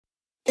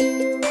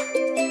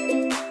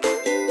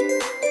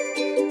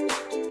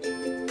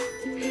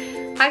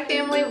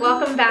Hi,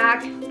 welcome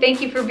back. Thank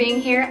you for being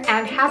here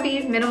and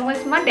happy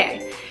Minimalist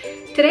Monday.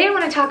 Today I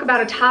want to talk about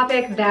a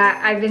topic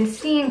that I've been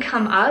seeing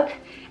come up,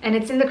 and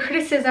it's in the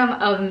criticism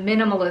of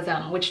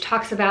minimalism, which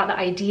talks about the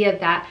idea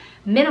that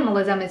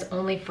minimalism is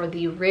only for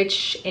the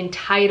rich,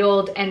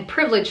 entitled, and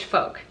privileged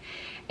folk.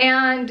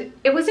 And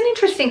it was an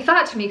interesting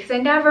thought to me because I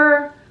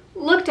never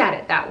looked at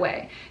it that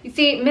way. You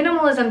see,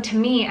 minimalism to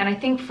me, and I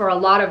think for a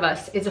lot of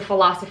us, is a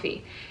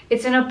philosophy.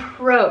 It's an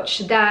approach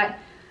that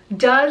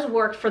does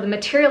work for the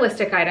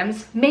materialistic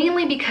items,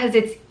 mainly because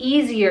it's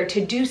easier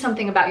to do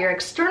something about your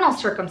external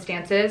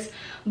circumstances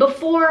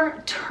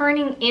before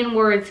turning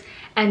inwards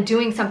and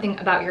doing something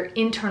about your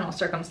internal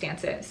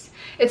circumstances.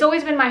 It's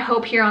always been my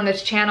hope here on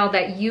this channel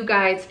that you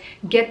guys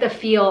get the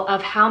feel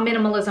of how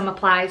minimalism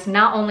applies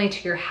not only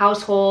to your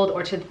household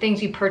or to the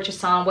things you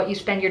purchase on, what you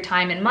spend your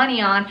time and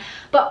money on,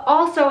 but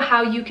also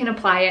how you can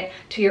apply it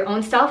to your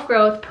own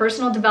self-growth,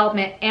 personal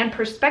development, and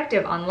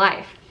perspective on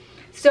life.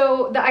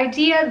 So the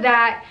idea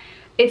that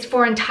it's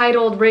for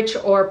entitled, rich,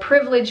 or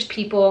privileged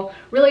people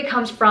really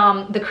comes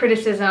from the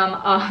criticism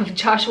of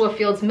Joshua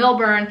Fields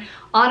Millburn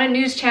on a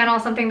news channel,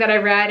 something that I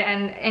read,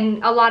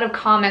 and a lot of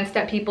comments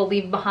that people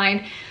leave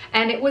behind.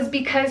 And it was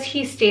because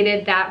he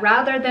stated that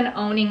rather than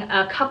owning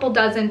a couple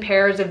dozen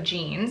pairs of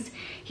jeans,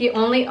 he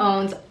only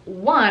owns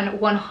one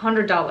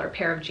 $100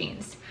 pair of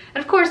jeans.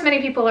 And of course,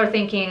 many people are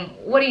thinking,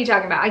 what are you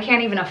talking about? I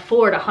can't even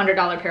afford a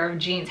 $100 pair of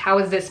jeans. How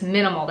is this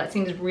minimal? That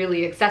seems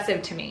really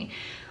excessive to me.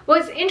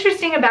 What's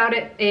interesting about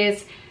it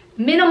is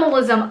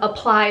minimalism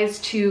applies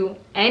to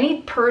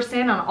any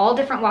person on all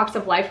different walks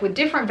of life with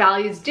different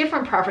values,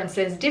 different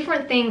preferences,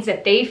 different things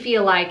that they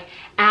feel like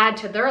add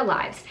to their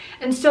lives.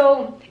 And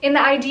so in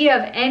the idea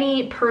of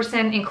any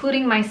person,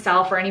 including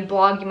myself, or any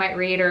blog you might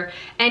read, or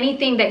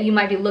anything that you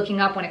might be looking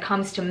up when it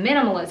comes to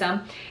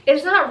minimalism,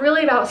 it's not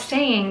really about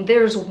saying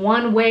there's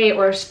one way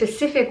or a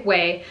specific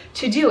way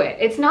to do it.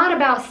 It's not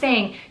about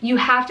saying you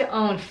have to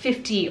own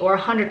 50 or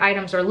 100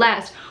 items or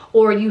less,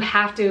 or you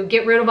have to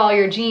get rid of all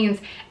your jeans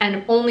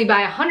and only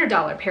buy a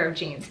 $100 pair of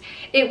jeans.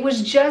 It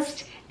was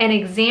just an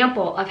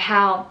example of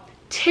how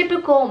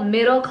typical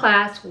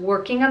middle-class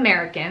working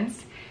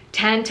Americans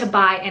tend to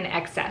buy in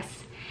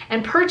excess.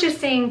 And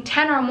purchasing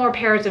 10 or more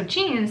pairs of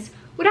jeans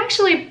would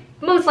actually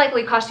most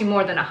likely cost you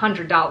more than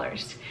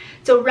 $100.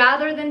 So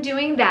rather than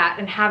doing that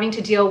and having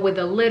to deal with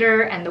the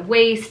litter and the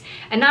waste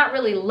and not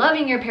really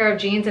loving your pair of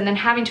jeans and then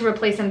having to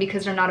replace them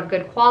because they're not of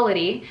good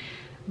quality,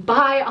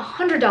 buy a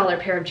 $100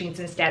 pair of jeans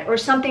instead, or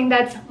something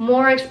that's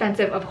more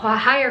expensive, of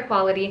higher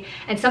quality,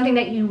 and something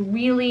that you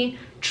really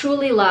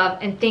truly love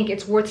and think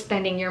it's worth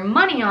spending your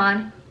money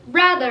on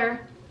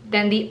rather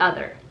than the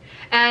other.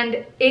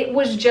 And it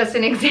was just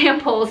an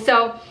example.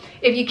 So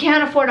if you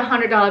can't afford a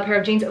 $100 pair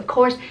of jeans, of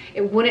course,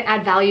 it wouldn't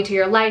add value to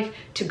your life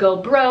to go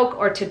broke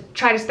or to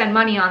try to spend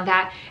money on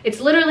that.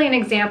 It's literally an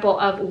example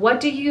of what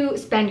do you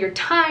spend your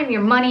time,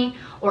 your money,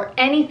 or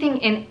anything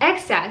in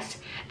excess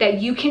that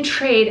you can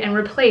trade and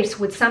replace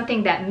with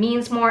something that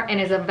means more and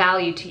is of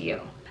value to you.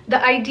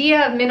 The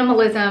idea of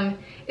minimalism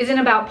isn't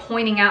about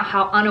pointing out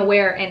how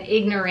unaware and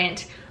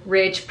ignorant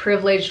rich,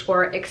 privileged,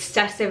 or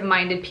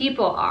excessive-minded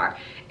people are.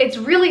 It's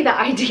really the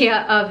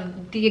idea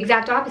of the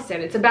exact opposite.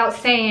 It's about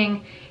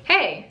saying,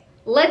 hey,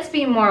 let's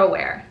be more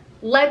aware.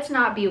 Let's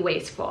not be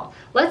wasteful.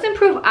 Let's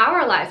improve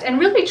our lives. And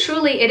really,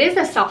 truly, it is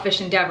a selfish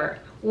endeavor.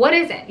 What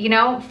isn't? You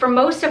know, for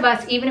most of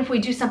us, even if we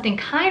do something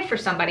kind for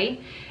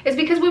somebody, it's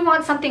because we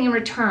want something in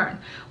return,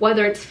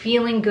 whether it's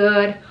feeling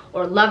good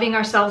or loving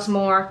ourselves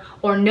more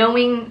or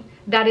knowing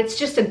that it's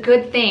just a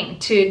good thing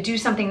to do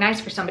something nice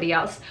for somebody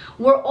else.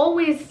 We're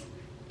always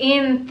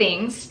in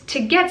things to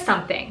get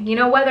something, you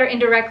know, whether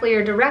indirectly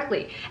or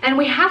directly. And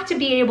we have to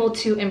be able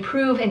to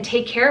improve and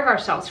take care of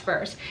ourselves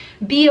first,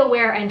 be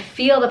aware and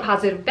feel the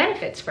positive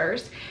benefits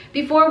first,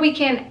 before we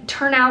can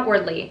turn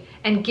outwardly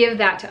and give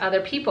that to other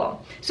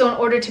people. So in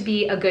order to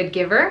be a good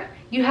giver,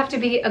 you have to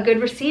be a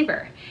good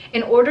receiver.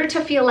 In order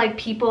to feel like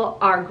people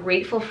are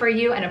grateful for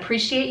you and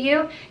appreciate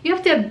you, you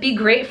have to be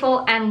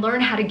grateful and learn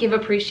how to give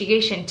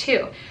appreciation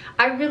too.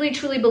 I really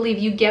truly believe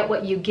you get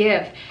what you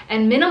give.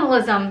 And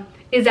minimalism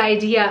is the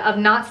idea of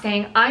not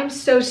saying, I'm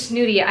so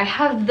snooty, I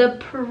have the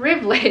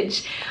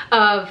privilege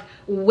of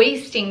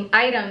wasting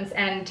items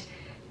and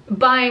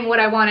buying what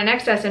I want in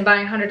excess and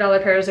buying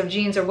 $100 pairs of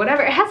jeans or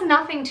whatever. It has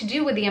nothing to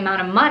do with the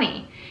amount of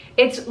money.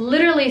 It's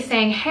literally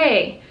saying,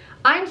 hey,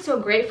 I'm so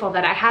grateful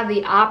that I have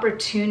the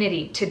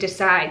opportunity to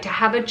decide, to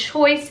have a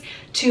choice,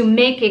 to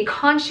make a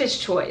conscious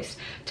choice,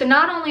 to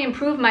not only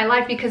improve my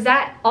life, because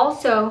that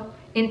also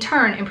in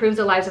turn improves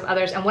the lives of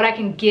others and what I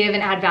can give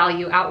and add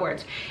value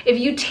outwards. If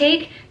you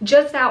take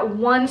just that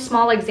one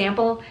small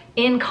example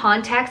in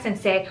context and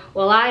say,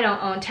 well, I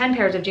don't own 10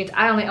 pairs of jeans,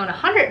 I only own a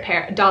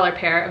 $100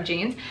 pair of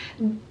jeans,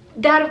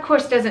 that of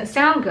course doesn't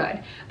sound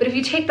good. But if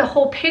you take the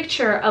whole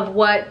picture of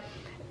what,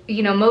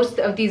 you know, most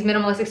of these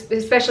minimalists,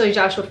 especially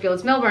Joshua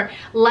Fields Millburn,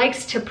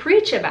 likes to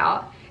preach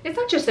about, it's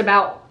not just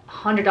about a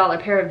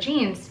 $100 pair of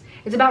jeans.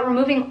 It's about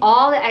removing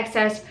all the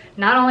excess,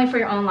 not only for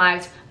your own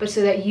lives, but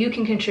so that you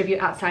can contribute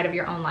outside of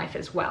your own life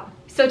as well.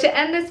 So to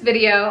end this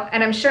video,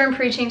 and I'm sure I'm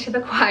preaching to the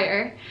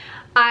choir,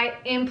 I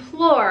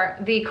implore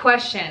the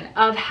question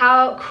of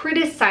how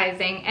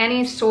criticizing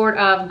any sort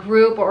of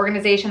group or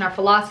organization or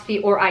philosophy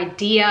or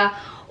idea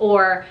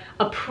or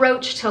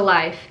approach to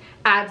life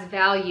adds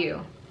value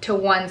to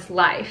one's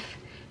life.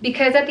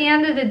 Because at the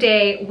end of the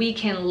day, we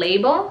can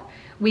label,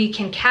 we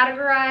can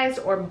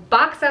categorize or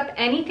box up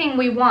anything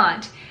we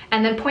want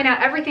and then point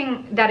out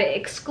everything that it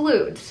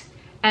excludes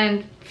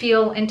and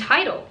feel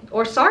entitled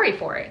or sorry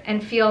for it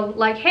and feel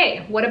like,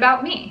 hey, what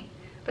about me?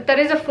 But that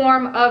is a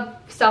form of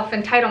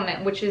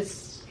self-entitlement, which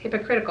is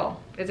hypocritical,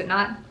 is it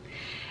not?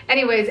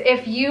 Anyways,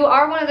 if you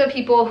are one of the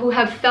people who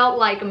have felt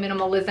like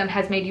minimalism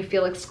has made you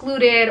feel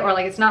excluded or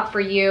like it's not for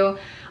you,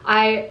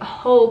 I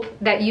hope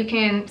that you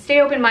can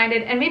stay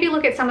open-minded and maybe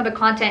look at some of the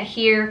content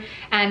here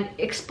and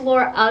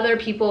explore other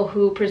people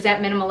who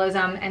present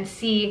minimalism and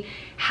see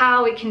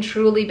how it can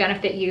truly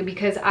benefit you,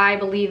 because I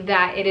believe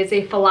that it is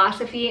a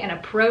philosophy and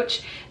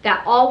approach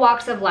that all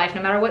walks of life,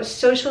 no matter what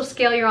social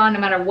scale you're on, no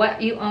matter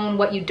what you own,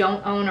 what you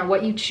don't own, or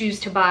what you choose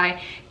to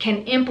buy,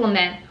 can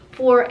implement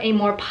for a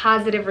more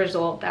positive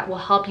result that will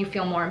help you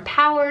feel more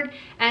empowered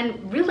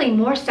and really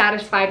more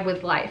satisfied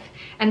with life.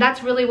 And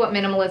that's really what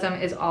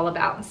minimalism is all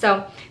about.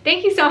 So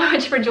thank you so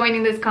much for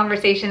joining this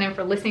conversation and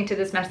for listening to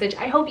this message.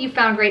 I hope you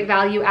found great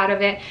value out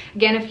of it.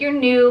 Again, if you're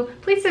new,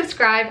 please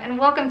subscribe and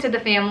welcome to the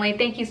family.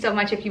 Thank you so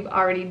much if you've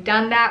already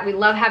done that. We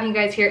love having you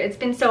guys here. It's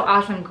been so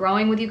awesome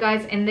growing with you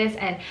guys in this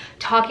and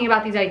talking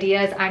about these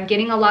ideas. I'm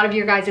getting a lot of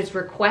your guys'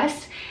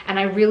 requests, and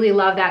I really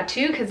love that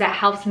too, because that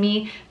helps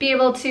me be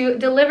able to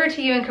deliver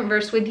to you and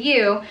converse with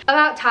you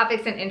about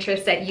topics and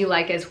interests that you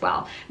like as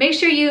well. Make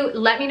sure you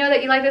let me know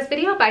that you like this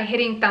video by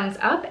hitting thumbs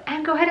up,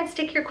 and go ahead and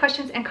stick your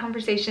questions and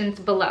conversations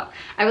below.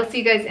 I will see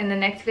you guys in the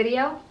next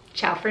video.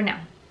 Ciao for now.